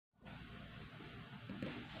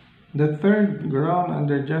The third ground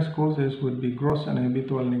under just causes would be gross and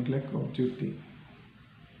habitual neglect of duty.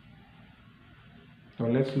 So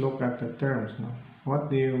let's look at the terms now. What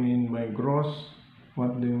do you mean by gross?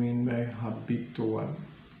 What do you mean by habitual?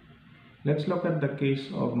 Let's look at the case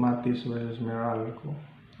of Matis versus Meralco.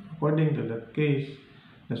 According to that case,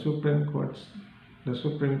 the Supreme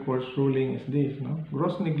Court's ruling is this: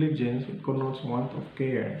 gross negligence, it connotes want of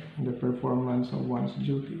care in the performance of one's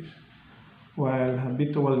duties, while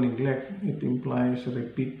habitual neglect, it implies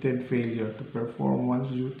repeated failure to perform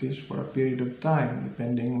one's duties for a period of time,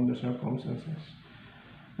 depending on the circumstances.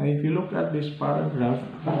 Now, if you look at this paragraph,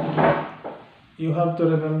 you have to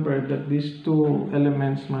remember that these two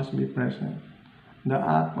elements must be present. The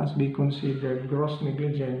act must be considered gross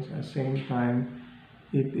negligence at the same time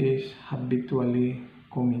it is habitually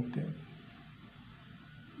committed.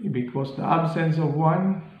 Because the absence of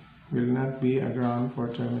one will not be a ground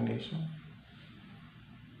for termination.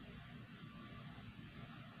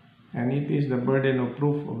 And it is the burden of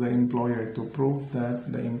proof of the employer to prove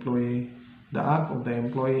that the act of the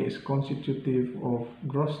employee is constitutive of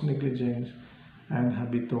gross negligence and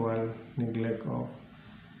habitual neglect of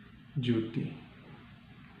duty.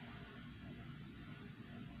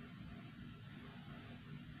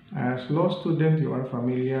 As law student, you are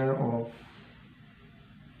familiar of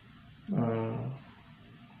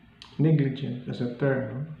negligence as a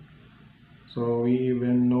term. So we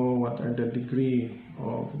even know what are the degree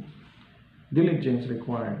of diligence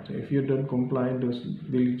required. So if you don't comply those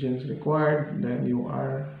diligence required, then you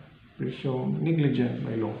are presumed negligent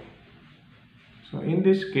by law. So in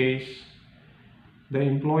this case, the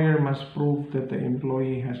employer must prove that the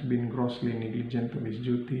employee has been grossly negligent of his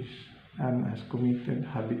duties and has committed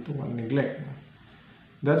habitual neglect.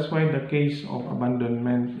 That's why the case of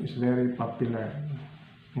abandonment is very popular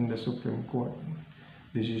in the Supreme Court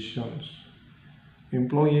decisions.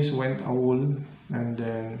 Employees went AWOL and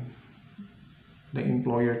then the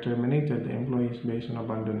employer terminated the employees based on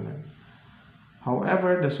abandonment.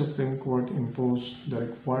 However, the Supreme Court imposed the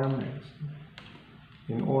requirements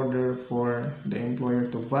in order for the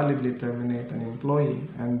employer to validly terminate an employee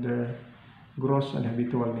under gross and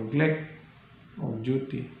habitual neglect of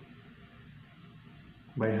duty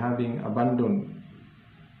by having abandoned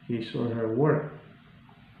his or her work.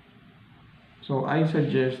 So I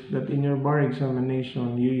suggest that in your bar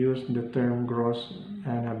examination, you use the term gross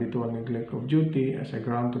and habitual neglect of duty as a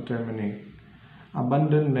ground to terminate.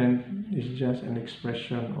 Abandonment is just an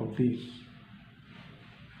expression of this.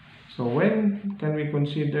 So when can we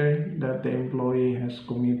consider that the employee has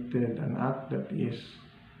committed an act that is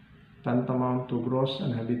tantamount to gross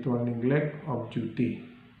and habitual neglect of duty?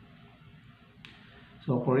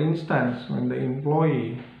 So for instance, when the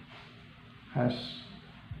employee has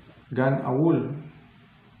gone AWOL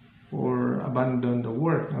or abandoned the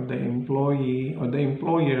work, the employee or the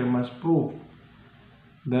employer must prove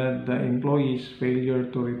that the employee's failure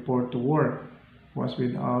to report to work was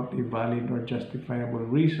without a valid or justifiable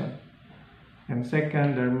reason. And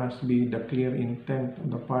second, there must be the clear intent on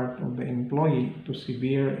the part of the employee to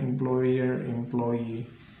sever employer-employee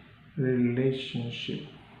relationship.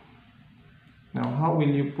 Now, how will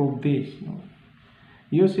you prove this?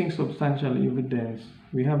 Using substantial evidence,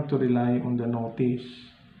 we have to rely on the notice.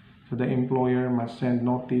 So the employer must send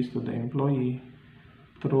notice to the employee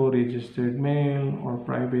through registered mail or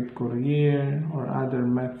private courier or other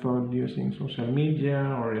method using social media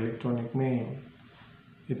or electronic mail.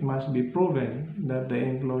 It must be proven that the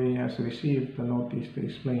employee has received the notice to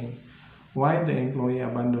explain why the employee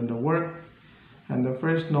abandoned the work, and the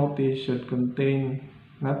first notice should contain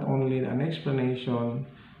not only an explanation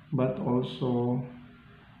but also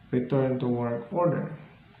return to work order.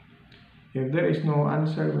 If there is no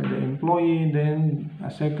answer by the employee, then a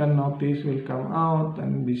second notice will come out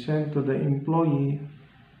and be sent to the employee,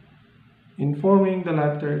 informing the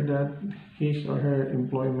latter that his or her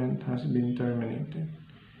employment has been terminated.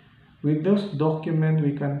 With those documents,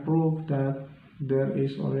 we can prove that there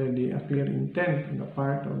is already a clear intent on the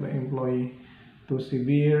part of the employee to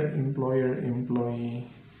sever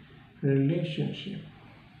employer-employee relationship.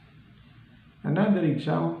 Another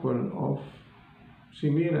example of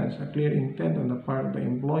severance, a clear intent on the part of the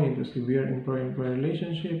employee to sever employer-employee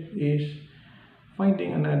relationship, is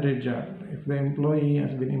finding another job. If the employee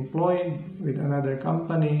has been employed with another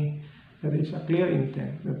company, there is a clear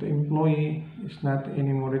intent that the employee is not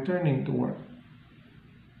anymore returning to work.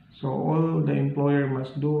 So all the employer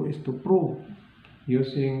must do is to prove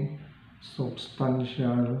using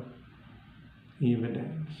substantial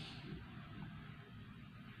evidence.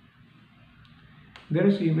 There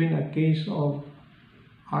is even a case of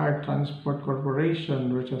Air Transport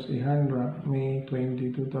Corporation versus Ihandra, May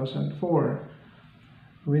 20, 2004,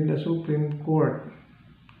 when the Supreme Court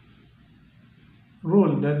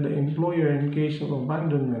ruled that the employer in case of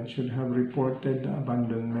abandonment should have reported the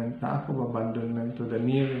abandonment, the act of abandonment, to the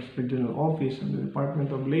nearest regional office of the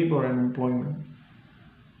Department of Labor and Employment.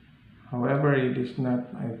 However, it is not,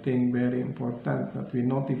 I think, very important that we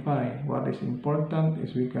notify. What is important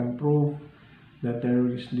is we can prove that there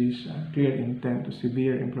is this clear intent to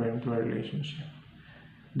sever employer-employer relationship.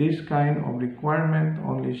 This kind of requirement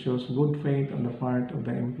only shows good faith on the part of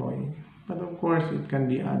the employee. But of course, it can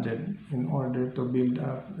be added in order to build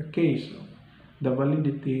up the case of the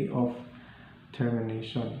validity of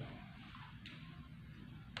termination.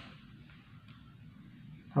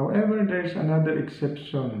 However, there is another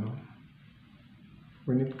exception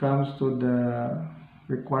when it comes to the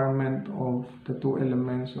requirement of the two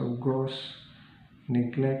elements of gross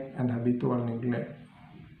neglect and habitual neglect.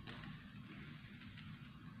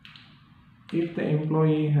 If the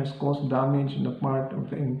employee has caused damage on the part of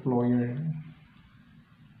the employer,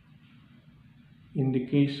 in the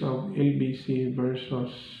case of LBC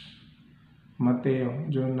versus Mateo,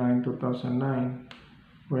 June 9, 2009,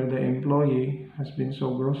 where the employee has been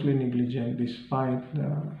so grossly negligent despite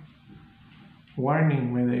the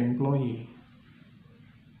warning by the employee,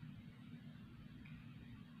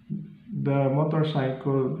 the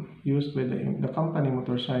motorcycle used by the company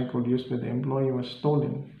motorcycle used by the employee was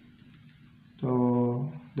stolen.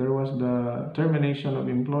 So there was the termination of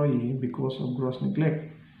employee because of gross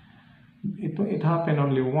neglect. It happened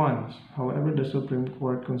only once. However, the Supreme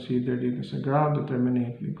Court considered it as a ground to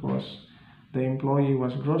terminate because the employee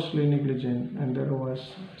was grossly negligent and there was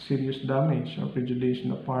serious damage or prejudice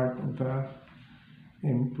on the part of the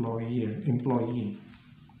employee.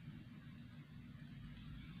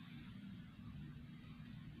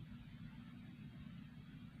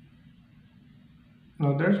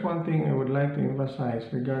 Now, there's one thing I would like to emphasize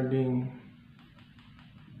regarding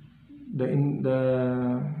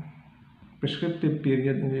the prescriptive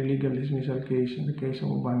period in the illegal dismissal case, in the case of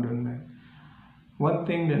abandonment. One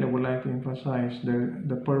thing that I would like to emphasize,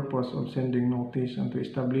 the purpose of sending notice and to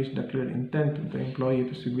establish the clear intent of the employee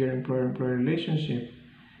to sever employer-employer relationship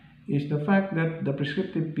is the fact that the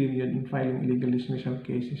prescriptive period in filing illegal dismissal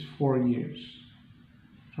case is 4 years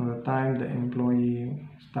from the time the employee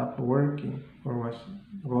stopped working or was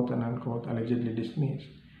quote-unquote allegedly dismissed.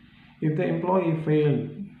 If the employee failed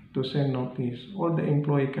to send notice or the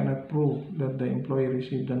employee cannot prove that the employee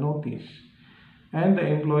received the notice and the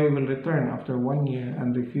employee will return after 1 year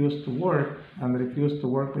and refuse to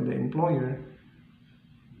work with the employer,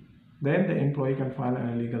 then the employee can file an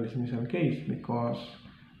illegal dismissal case because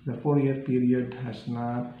the 4-year period has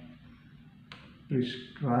not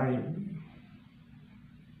prescribed.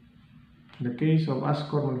 The case of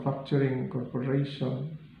Ascor Manufacturing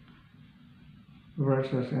Corporation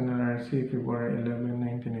versus NLRC, February 11,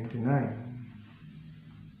 1999.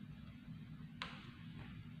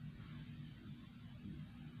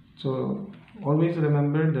 So always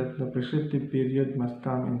remember that the prescriptive period must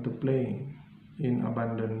come into play in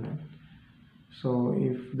abandonment. So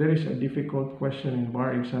if there is a difficult question in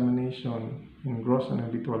bar examination in gross and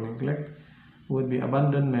habitual neglect, would be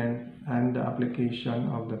abandonment and the application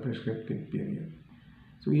of the prescriptive period.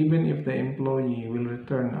 So even if the employee will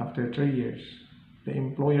return after 3 years, the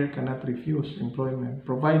employer cannot refuse employment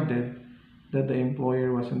provided that the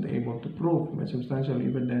employer wasn't able to prove by substantial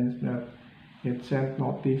evidence that it sent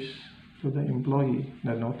notice to the employee,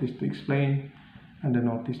 the notice to explain and the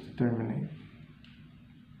notice to terminate.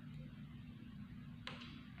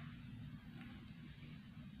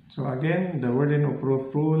 So again, the burden of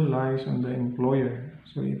proof rule lies on the employer.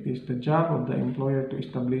 So it is the job of the employer to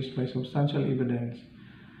establish by substantial evidence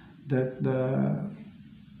that the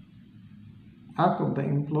act of the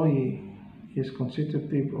employee is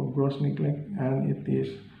constitutive of gross neglect and it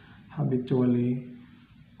is habitually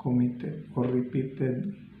committed or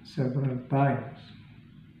repeated several times.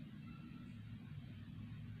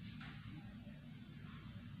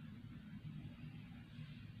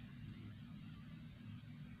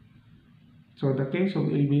 So the case of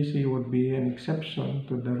LBC would be an exception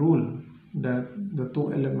to the rule that the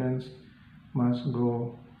two elements must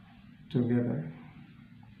go together.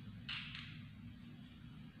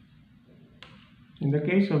 In the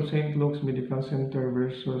case of St. Luke's Medical Center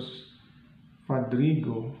versus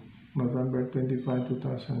Fadrigo, November 25,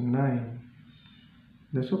 2009,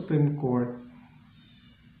 the Supreme Court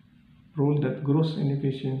ruled that gross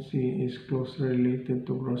inefficiency is closely related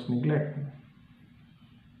to gross neglect.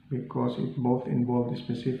 because it both involved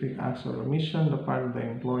specific acts or omission on the part of the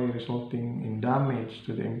employee resulting in damage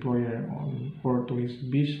to the employer or to his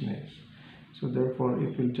business. So therefore,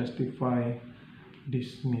 it will justify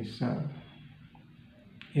dismissal.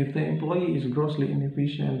 If the employee is grossly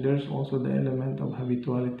inefficient, there's also the element of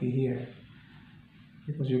habituality here,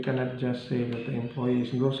 because you cannot just say that the employee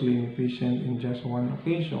is grossly inefficient in just one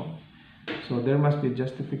occasion. So there must be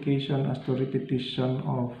justification as to repetition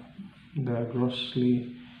of the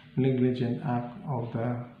grossly negligent act of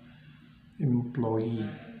the employee.